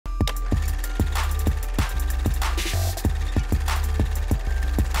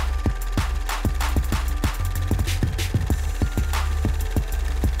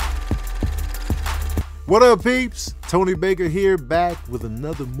What up, peeps? Tony Baker here, back with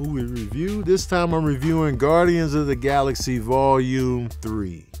another movie review. This time I'm reviewing Guardians of the Galaxy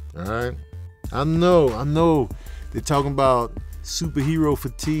Vol.3. Alright? I know. They're talking about superhero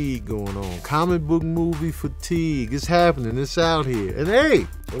fatigue going on. Comic book movie fatigue. It's happening. It's out here. And hey,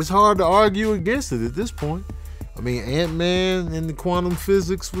 it's hard to argue against it at this point. I mean, Ant-Man and the quantum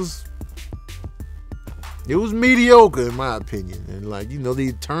physics was mediocre in my opinion. And like, the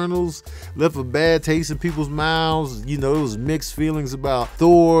Eternals left a bad taste in people's mouths. It was mixed feelings about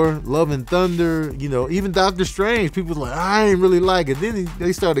Thor, Love and Thunder. Even Doctor Strange, people was like, I ain't really like it. Then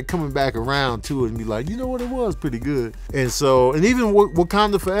they started coming back around to it and be like, you know what, it was pretty good. And even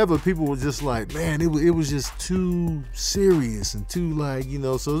Wakanda Forever, people were just like, man, it was just too serious and too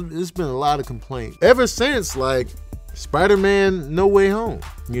so it's been a lot of complaints ever since like Spider-Man No Way Home,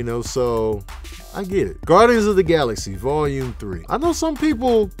 so I get it. Guardians of the Galaxy Volume 3. I know some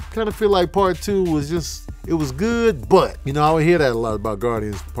people kind of feel like Part 2 was it was good, but, I would hear that a lot about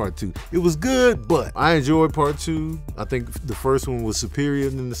Guardians Part 2. It was good, but I enjoyed Part 2. I think the first one was superior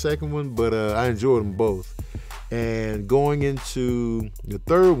than the second one, but I enjoyed them both. And going into the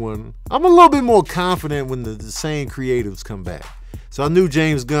third one, I'm a little bit more confident when the same creatives come back. So I knew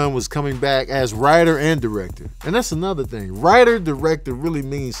James Gunn was coming back as writer and director. And that's another thing. Writer, director really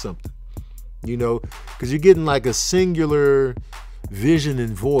means something, because you're getting like a singular vision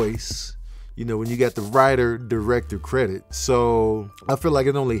and voice, when you got the writer, director credit. So I feel like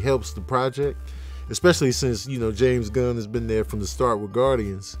it only helps the project, especially since, James Gunn has been there from the start with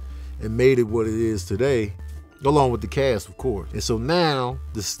Guardians and made it what it is today, along with the cast, of course. And so now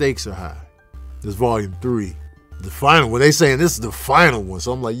the stakes are high. This Volume 3. The final one. They saying this is the final one.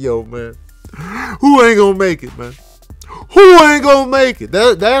 So I'm like, yo, man, who ain't gonna make it, man? Who ain't gonna make it?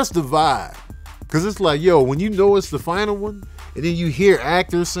 That's the vibe. Cause it's like, yo, when it's the final one, and then you hear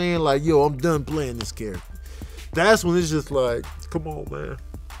actors saying like, yo, I'm done playing this character. That's when it's just like, come on, man.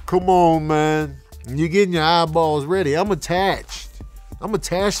 Come on, man. And you're getting your eyeballs ready. I'm attached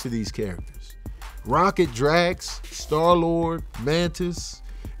to these characters. Rocket, Drax, Star-Lord, Mantis,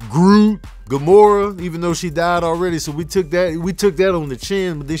 Groot, Gamora, even though she died already, so we took that on the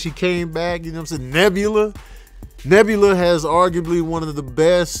chin, but then she came back, Nebula. Nebula has arguably one of the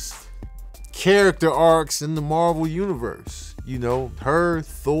best character arcs in the Marvel universe. Her,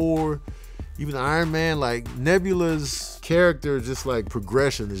 Thor, even Iron Man, like Nebula's character, just like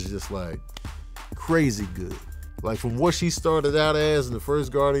progression is just like crazy good. Like from what she started out as in the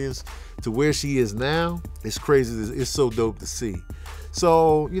first Guardians to where she is now, it's crazy. It's so dope to see.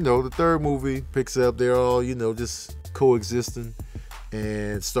 So, the third movie picks up, they're all, just coexisting.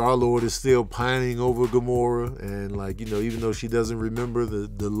 And Star-Lord is still pining over Gamora. And like, even though she doesn't remember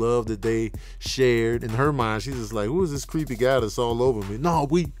the love that they shared, in her mind, she's just like, who is this creepy guy that's all over me? No,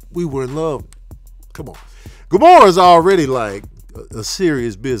 we were in love. Come on. Gamora is already like a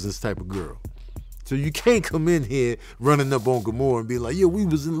serious business type of girl. So you can't come in here running up on Gamora and be like, yo, we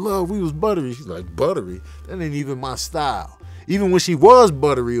was in love, we was buttery. She's like, buttery? That ain't even my style. Even when she was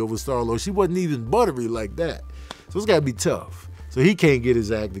buttery over Star-Lord, she wasn't even buttery like that. So it's got to be tough. So he can't get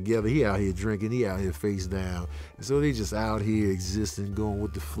his act together. He out here drinking. He out here face down. And so they just out here existing, going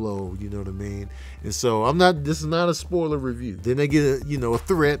with the flow, you know what I mean? And so this is not a spoiler review. Then they get a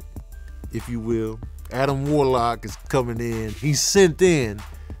threat, if you will. Adam Warlock is coming in. He's sent in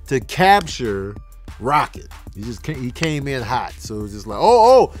to capture Rocket. He came in hot, so it's just like,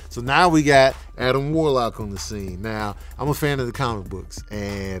 so now we got Adam Warlock on the scene. Now I'm a fan of the comic books,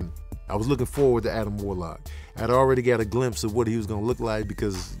 and I was looking forward to Adam Warlock. I'd already got a glimpse of what he was gonna look like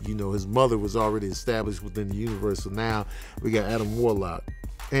because his mother was already established within the universe. So now we got Adam Warlock,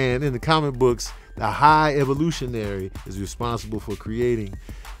 and in the comic books, the High Evolutionary is responsible for creating,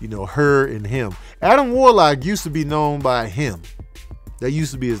 her and him. Adam Warlock used to be known by him. That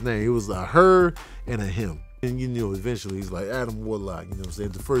used to be his name. It was a her and a him. And eventually he's like Adam Warlock, what I'm saying?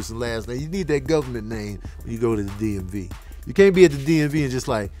 The first and last name. You need that government name when you go to the DMV. You can't be at the DMV and just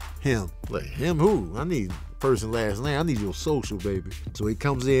like him. Like, him who? I need first and last name. I need your social, baby. So he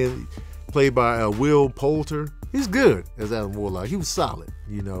comes in, played by Will Poulter. He's good as Adam Warlock. He was solid,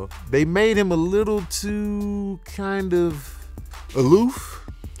 They made him a little too kind of aloof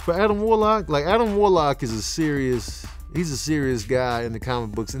for Adam Warlock. Like, Adam Warlock is he's a serious guy in the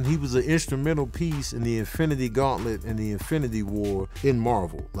comic books, and he was an instrumental piece in the Infinity Gauntlet and the Infinity War in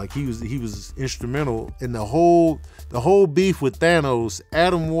Marvel. Like, he was instrumental in the whole beef with Thanos.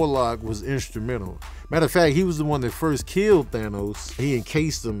 Adam Warlock was instrumental. Matter of fact, he was the one that first killed Thanos. He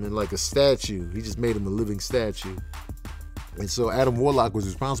encased him in like a statue. He just made him a living statue. And so Adam Warlock was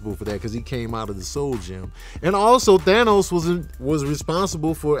responsible for that because he came out of the Soul Gem. And also Thanos was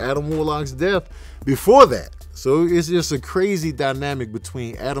responsible for Adam Warlock's death before that. So it's just a crazy dynamic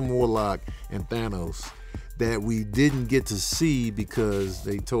between Adam Warlock and Thanos that we didn't get to see because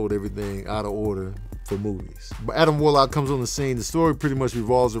they told everything out of order for movies. But Adam Warlock comes on the scene. The story pretty much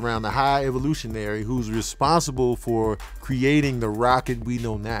revolves around the High Evolutionary who's responsible for creating the Rocket we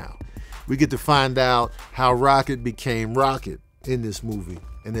know now. We get to find out how Rocket became Rocket in this movie,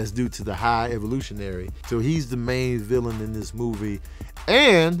 and that's due to the High Evolutionary. So he's the main villain in this movie,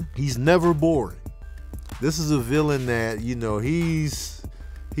 and he's never boring. This is a villain that, you know, he's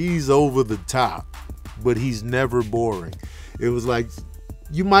over the top, but he's never boring. It was like,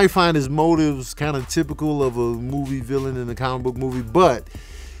 you might find his motives kind of typical of a movie villain in a comic book movie, but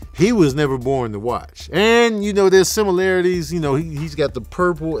he was never boring to watch. And, you know, there's similarities. You know, he's got the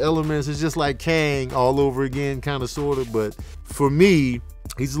purple elements. It's just like Kang all over again, kind of, sort of. But for me,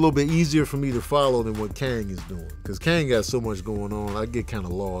 he's a little bit easier for me to follow than what Kang is doing. Because Kang got so much going on, I get kind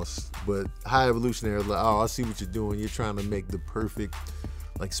of lost. But High Evolutionary is like, oh, I see what you're doing. You're trying to make the perfect,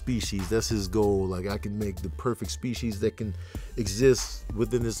 like, species. That's his goal. Like, I can make the perfect species that can exist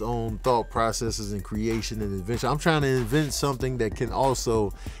within its own thought processes and creation and invention. I'm trying to invent something that can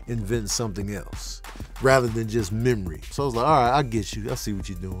also invent something else rather than just memory. So I was like, all right, I get you. I see what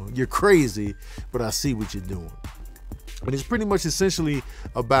you're doing. You're crazy, but I see what you're doing. And it's pretty much essentially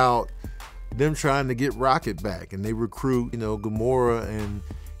about them trying to get Rocket back, and they recruit, you know, Gamora, and,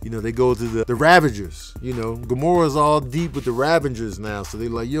 you know, they go to the Ravagers. You know, Gamora's all deep with the Ravagers now, so they're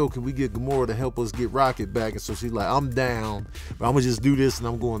like, yo, can we get Gamora to help us get Rocket back? And so she's like, I'm down, but I'm gonna just do this, and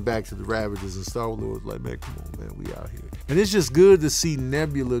I'm going back to the Ravagers. And Star-Lord's like, man, come on, man, we out here. And it's just good to see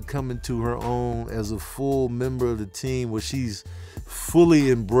Nebula coming to her own as a full member of the team, where she's fully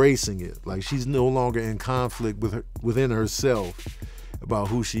embracing it. Like, she's no longer in conflict within herself about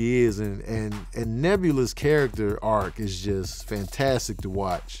who she is, and Nebula's character arc is just fantastic to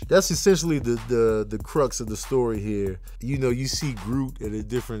watch. That's essentially the crux of the story here. You know, you see Groot at a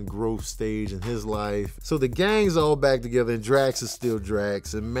different growth stage in his life. So the gang's all back together, and Drax is still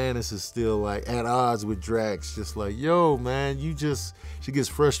Drax, and Mantis is still like at odds with Drax, just like, yo, man, she gets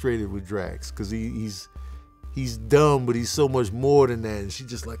frustrated with Drax because he's dumb, but he's so much more than that. And she's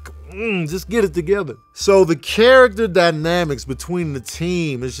just like, just get it together. So the character dynamics between the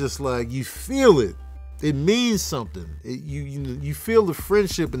team is just like, you feel it. It means something. You feel the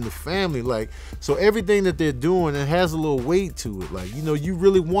friendship and the family. Like, so everything that they're doing, it has a little weight to it. Like, you know, you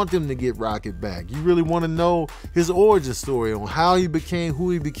really want them to get Rocket back. You really want to know his origin story on how he became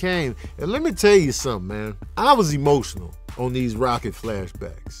who he became. And let me tell you something, man. I was emotional on these Rocket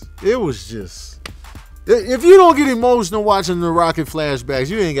flashbacks. It was just... If you don't get emotional watching the Rocket flashbacks,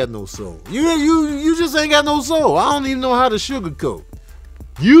 you ain't got no soul. You just ain't got no soul. I don't even know how to sugarcoat.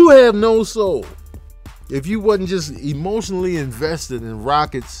 You have no soul if you wasn't just emotionally invested in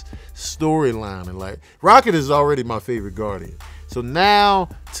Rocket's storyline. And like, Rocket is already my favorite Guardian. So now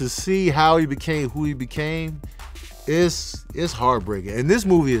to see how he became who he became, it's heartbreaking. And this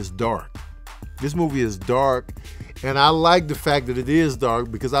movie is dark. This movie is dark. And I like the fact that it is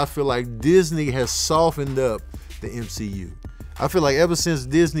dark because I feel like Disney has softened up the MCU. I feel like ever since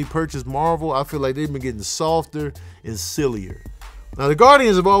Disney purchased Marvel, I feel like they've been getting softer and sillier. Now, the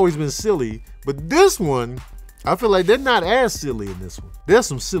Guardians have always been silly, but this one, I feel like they're not as silly in this one. There's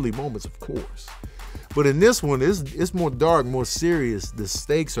some silly moments, of course. But in this one, it's more dark, more serious. The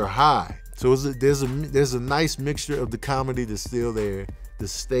stakes are high. So there's a nice mixture of the comedy that's still there, the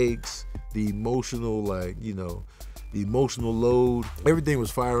stakes, the emotional, like, you know, the emotional load. Everything was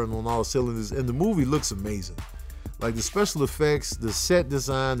firing on all cylinders, and the movie looks amazing. Like, the special effects, the set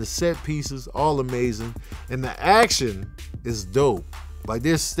design, the set pieces, all amazing. And the action is dope. Like,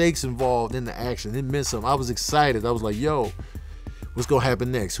 there's stakes involved in the action. It meant something. I was excited. I was like, yo, what's gonna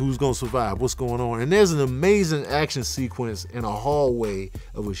happen next? Who's gonna survive? What's going on? And there's an amazing action sequence in a hallway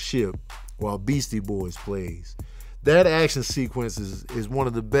of a ship while Beastie Boys plays. That action sequence is one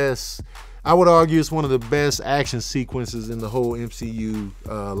of the best. I would argue it's one of the best action sequences in the whole MCU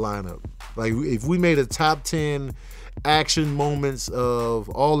lineup. Like, if we made a top 10 action moments of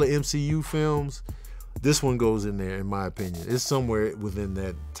all the MCU films, this one goes in there, in my opinion. It's somewhere within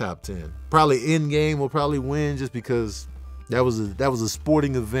that top 10. Probably Endgame will probably win just because that was a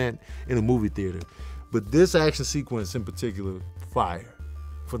sporting event in a movie theater. But this action sequence in particular, fire.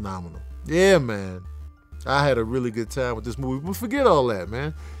 Phenomenal. Yeah, man. I had a really good time with this movie. But forget all that,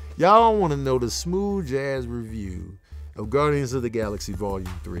 man. Y'all want to know the smooth jazz review of Guardians of the Galaxy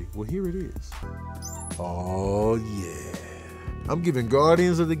Vol.3. Well, here it is. Oh, yeah. I'm giving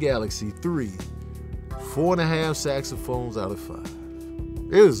Guardians of the Galaxy 3 4.5 saxophones out of 5.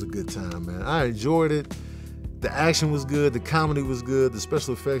 It was a good time, man. I enjoyed it. The action was good. The comedy was good. The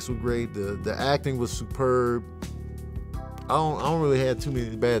special effects were great. The acting was superb. I don't really have too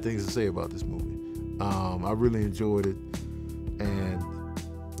many bad things to say about this movie. I really enjoyed it. And,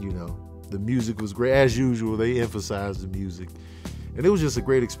 you know, the music was great. As usual, they emphasized the music. And it was just a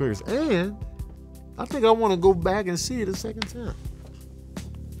great experience. And I think I want to go back and see it a second time.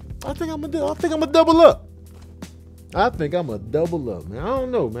 I think I'm gonna double up. I think I'm gonna double up, man. I don't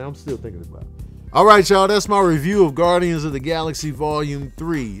know, man. I'm still thinking about it. All right, y'all. That's my review of Guardians of the Galaxy Volume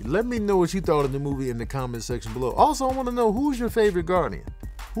 3. Let me know what you thought of the movie in the comment section below. Also, I want to know, who's your favorite Guardian?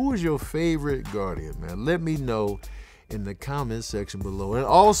 Who is your favorite Guardian, man? Let me know in the comment section below. And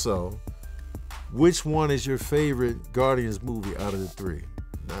also, which one is your favorite Guardians movie out of the 3?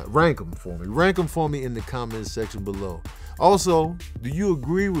 Rank them for me. Rank them for me in the comment section below. Also, do you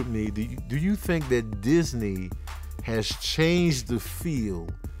agree with me? Do you think that Disney has changed the feel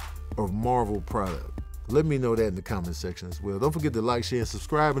of Marvel product? Let me know that in the comment section as well. Don't forget to like, share, and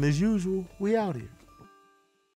subscribe. And as usual, we out here.